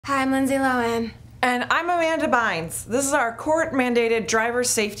Hi, I'm Lindsay Lohan. And I'm Amanda Bynes. This is our court-mandated driver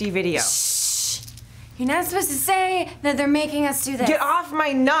safety video. Shh! You're not supposed to say that they're making us do this. Get off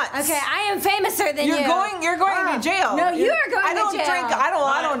my nuts! Okay, I am famouser than you. You're going to jail. No, you are going to jail.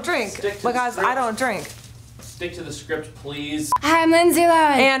 I don't drink because I don't drink. Stick to the script, please. Hi, I'm Lindsay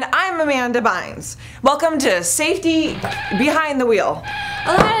Lohan. And I'm Amanda Bynes. Welcome to Safety Behind the Wheel.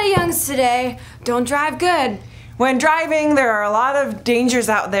 A lot of youngs today don't drive good. When driving, there are a lot of dangers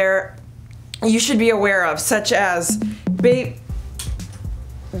out there you should be aware of, such as baby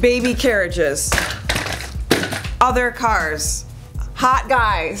carriages, other cars, hot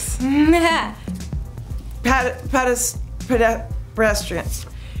guys, pedestrians,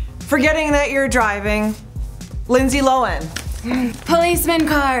 forgetting that you're driving, Lindsay Lohan, Policeman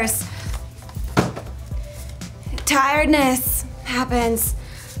cars. Tiredness happens.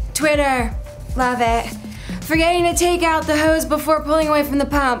 Twitter, love it. Forgetting to take out the hose before pulling away from the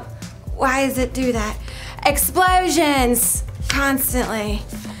pump. Why does it do that? Explosions, constantly.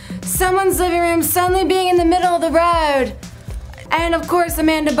 Someone's living room suddenly being in the middle of the road. And of course,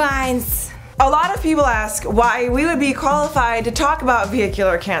 Amanda Bynes. A lot of people ask why we would be qualified to talk about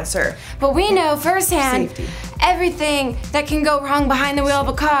vehicular cancer. But we know firsthand Safety. everything that can go wrong behind the wheel of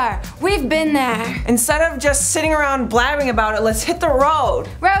a car. We've been there. Instead of just sitting around blabbing about it, let's hit the road.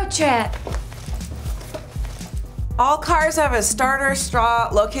 Road trip. All cars have a starter straw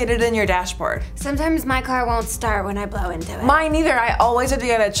located in your dashboard. Sometimes my car won't start when I blow into it. Mine neither. I always have to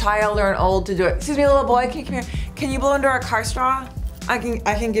get a child or an old to do it. Excuse me, little boy, can you come here? Can you blow into our car straw? I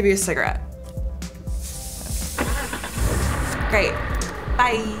can give you a cigarette. Great.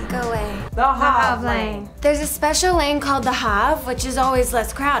 Bye. Go away. The Hav lane. There's a special lane called the Hav, which is always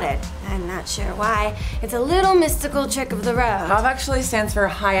less crowded. I'm not sure why. It's a little mystical trick of the road. Hav actually stands for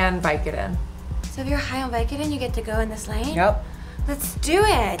high-end Vicodin. So if you're high on Vicodin, you get to go in this lane? Yep. Let's do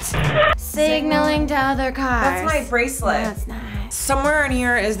it. Signaling to other cars. That's my bracelet. No, it's not. Somewhere in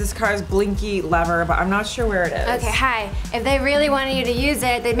here is this car's blinky lever, but I'm not sure where it is. Okay, hi. If they really wanted you to use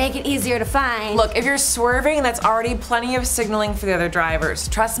it, they'd make it easier to find. Look, if you're swerving, that's already plenty of signaling for the other drivers.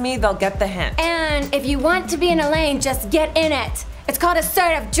 Trust me, they'll get the hint. And if you want to be in a lane, just get in it. It's called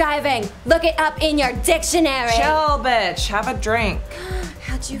assertive driving. Look it up in your dictionary. Chill, bitch. Have a drink.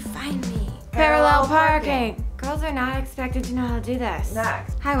 How'd you find me? Parallel parking. Girls are not expected to know how to do this.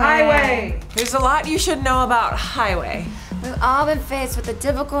 Next. Highway. There's a lot you should know about highway. We've all been faced with the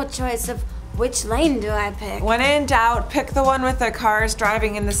difficult choice of which lane do I pick? When in doubt, pick the one with the cars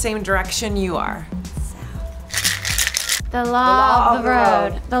driving in the same direction you are. The law of the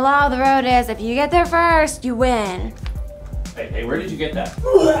road. The law of the road is if you get there first, you win. Hey, where did you get that?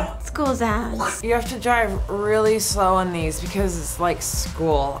 School zones. You have to drive really slow in these because it's like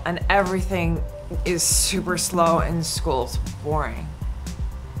school and everything is super slow in school. It's boring.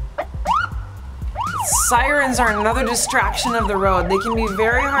 Sirens are another distraction of the road. They can be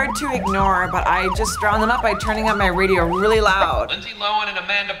very hard to ignore, but I just drown them out by turning up my radio really loud. Lindsay Lohan and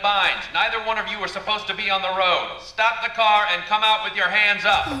Amanda Bynes, neither one of you are supposed to be on the road. Stop the car and come out with your hands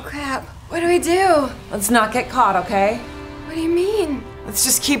up. Oh crap, what do we do? Let's not get caught, okay? What do you mean? Let's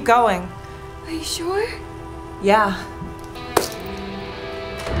just keep going. Are you sure? Yeah.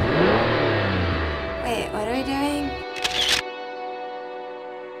 Wait, what are we doing?